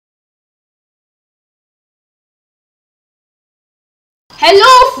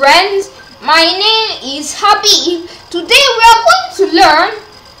Hello friends, my name is Habib. Today we are going to learn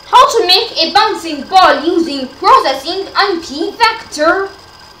how to make a bouncing ball using processing and p-vector.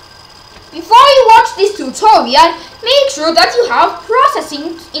 Before you watch this tutorial, make sure that you have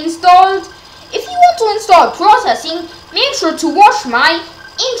processing installed. If you want to install processing, make sure to watch my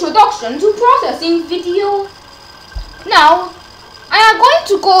introduction to processing video. Now, I am going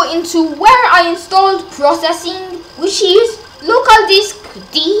to go into where I installed processing, which is local disk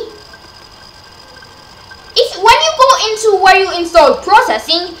D. When you go into where you installed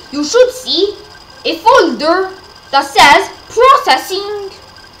processing, you should see a folder that says processing.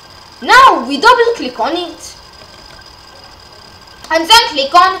 Now we double click on it and then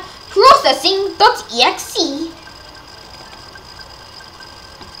click on processing.exe.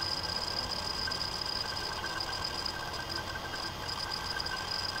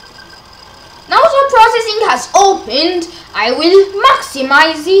 Now the processing has opened, I will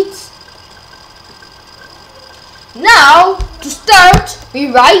maximize it. Now to start,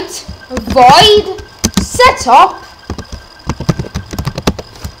 we write void setup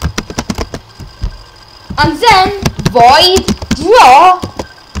and then void draw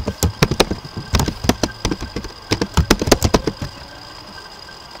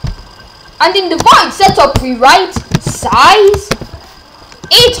and in the void setup we write size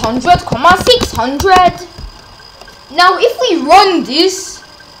 800, 600. Now if we run this,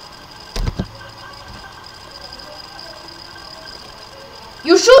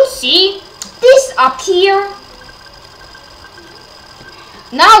 you should see this appear.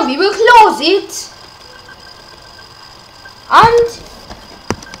 Now we will close it and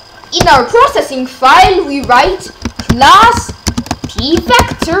in our processing file we write class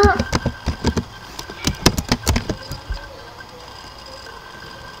p-vector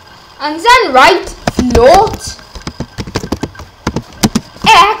and then write float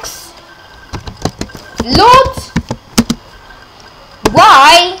x, float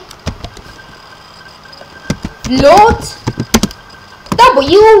y, float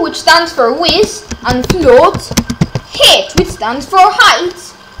w, which stands for width, and float h, which stands for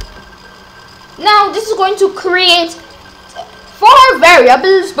height. Now this is going to create 4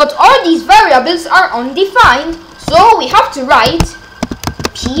 variables, but all these variables are undefined, so we have to write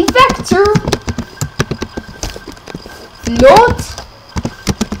p-vector float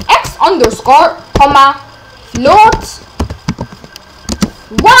x underscore comma float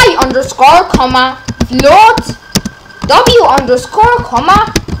y underscore comma float w underscore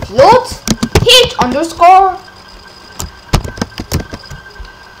comma float h underscore.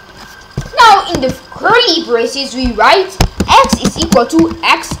 Now in the curly braces we write x is equal to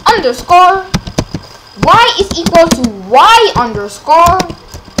x underscore, y is equal to y underscore,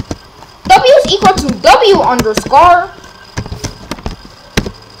 w is equal to w underscore,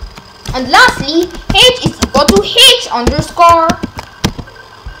 and lastly h is equal to h underscore.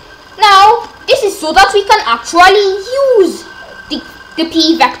 Now this is so that we can actually use the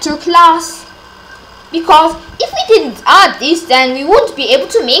p-vector class, because if we didn't add this then we wouldn't be able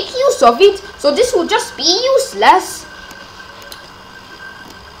to make use of it, so this would just be useless.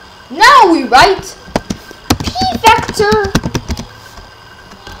 Now we write p-vector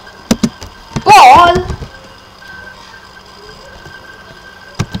ball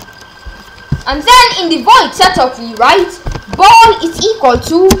and then in the void setup we write ball is equal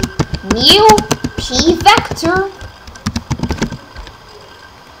to new p-vector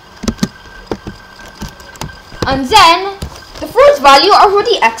and then the first value are for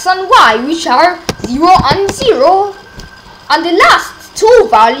the x and y, which are 0 and 0, and the last 2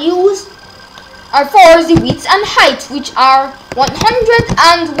 values are for the width and height, which are 100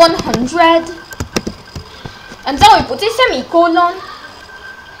 and 100. And then we put a semicolon.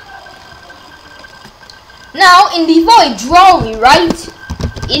 Now in the void draw we write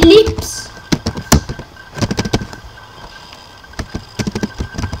ellipse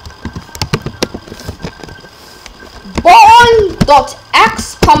ball dot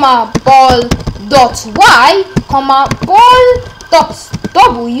x comma ball dot y comma ball dot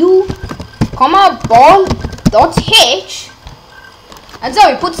w comma ball dot h, and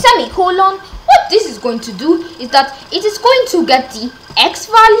then we put semicolon. What this is going to do is that it is going to get the x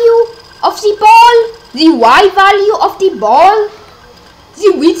value of the ball, the y value of the ball,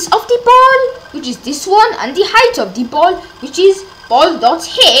 the width of the ball, which is this one, and the height of the ball, which is ball dot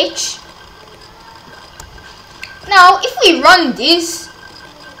h. Now if we run this,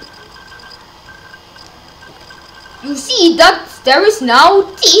 you see that there is now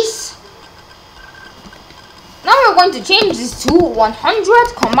this. Now we're going to change this to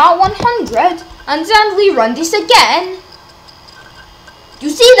 100, 100, and then we run this again. You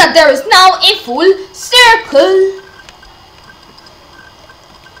see that there is now a full circle.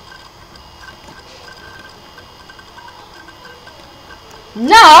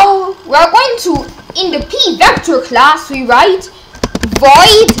 Now we are going to, in the p vector class, we write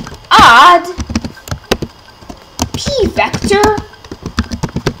void add p vector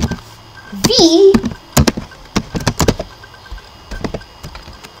v,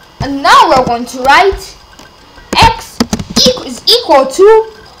 and now we're going to write x is equal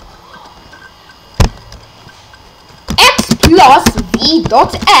to x plus v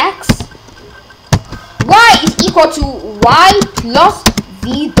dot x, y is equal to y plus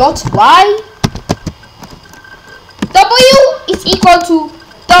v dot y, w is equal to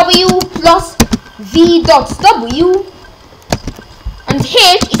w plus v dot w, and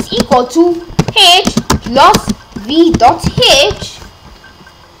h is equal to h plus v dot h.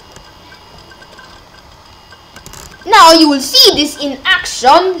 Now you will see this in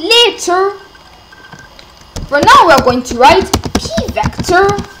action later. For now we are going to write p vector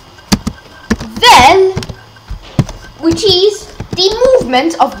vel, which is the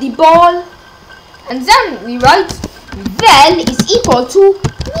movement of the ball, and then we write vel is equal to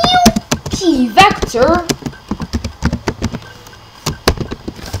mu p vector.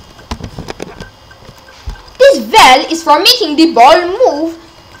 This vel is for making the ball move,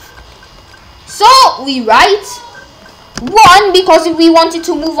 so we write 1 because if we want it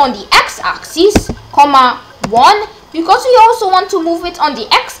to move on the x-axis, comma 1 because we also want to move it on the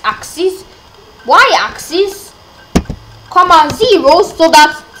x-axis, y-axis, comma 0 so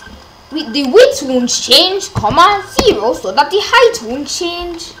that the width won't change, comma 0 so that the height won't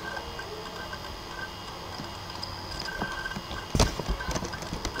change.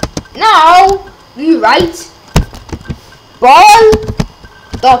 Now we write ball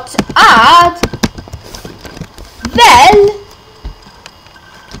dot add vel,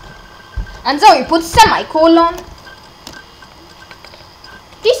 and then we put semicolon.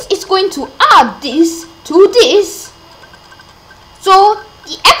 This is going to add this to this, so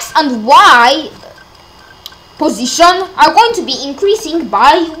the x and y position are going to be increasing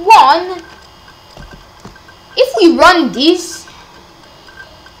by 1. If we run this,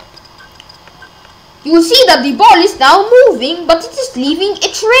 you will see that the ball is now moving, but it is leaving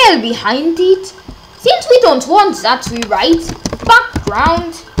a trail behind it. Since we don't want that, we write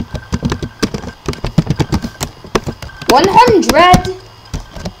background 100.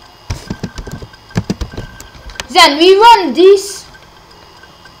 Then we run this.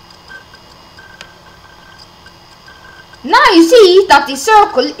 Now you see that the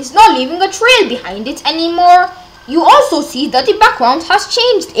circle is not leaving a trail behind it anymore. You also see that the background has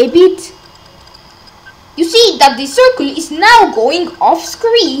changed a bit. You see that the circle is now going off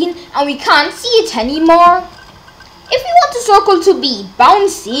screen and we can't see it anymore. If we want the circle to be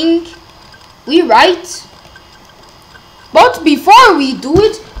bouncing, we write. But before we do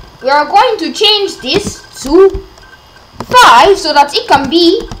it, we are going to change this to 5 so that it can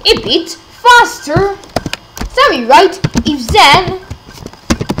be a bit faster. So we write if then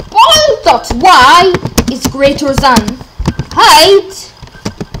ball.y is greater than height.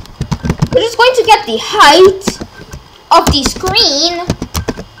 We're just going to get the height of the screen.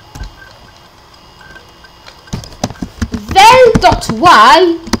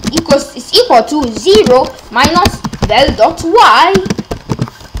 Vel.y is equal to 0 minus vel.y.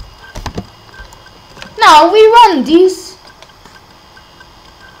 Now we run this.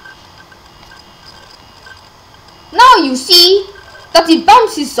 Now you see that it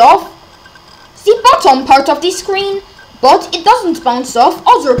bounces off the bottom part of the screen, but it doesn't bounce off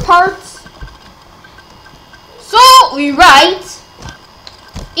other parts. So we write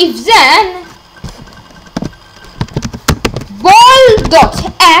if then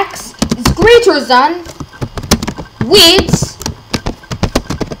ball.x is greater than width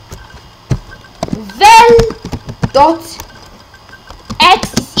vel.x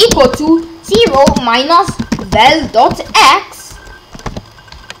is equal to 0 minus vel.x,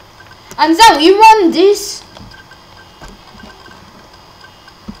 and then we run this.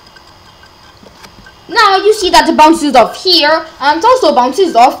 Now you see that it bounces off here and it also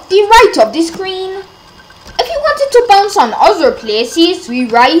bounces off the right of the screen. If you want it to bounce on other places, we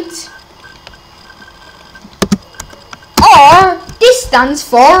write or. This stands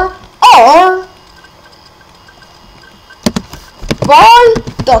for or.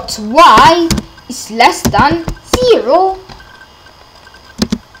 Ball.y is less than 0.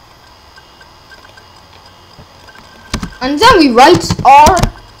 And then we write or.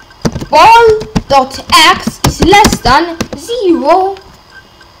 Ball.x is less than 0.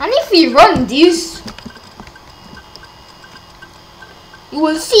 And if we run this, you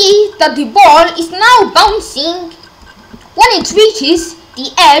will see that the ball is now bouncing when it reaches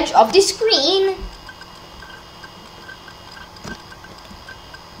the edge of the screen.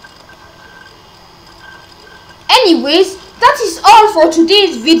 Anyways, that is all for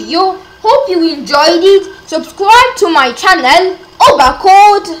today's video. Hope you enjoyed it. Subscribe to my channel,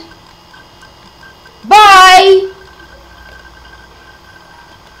 ObaCode. Bye!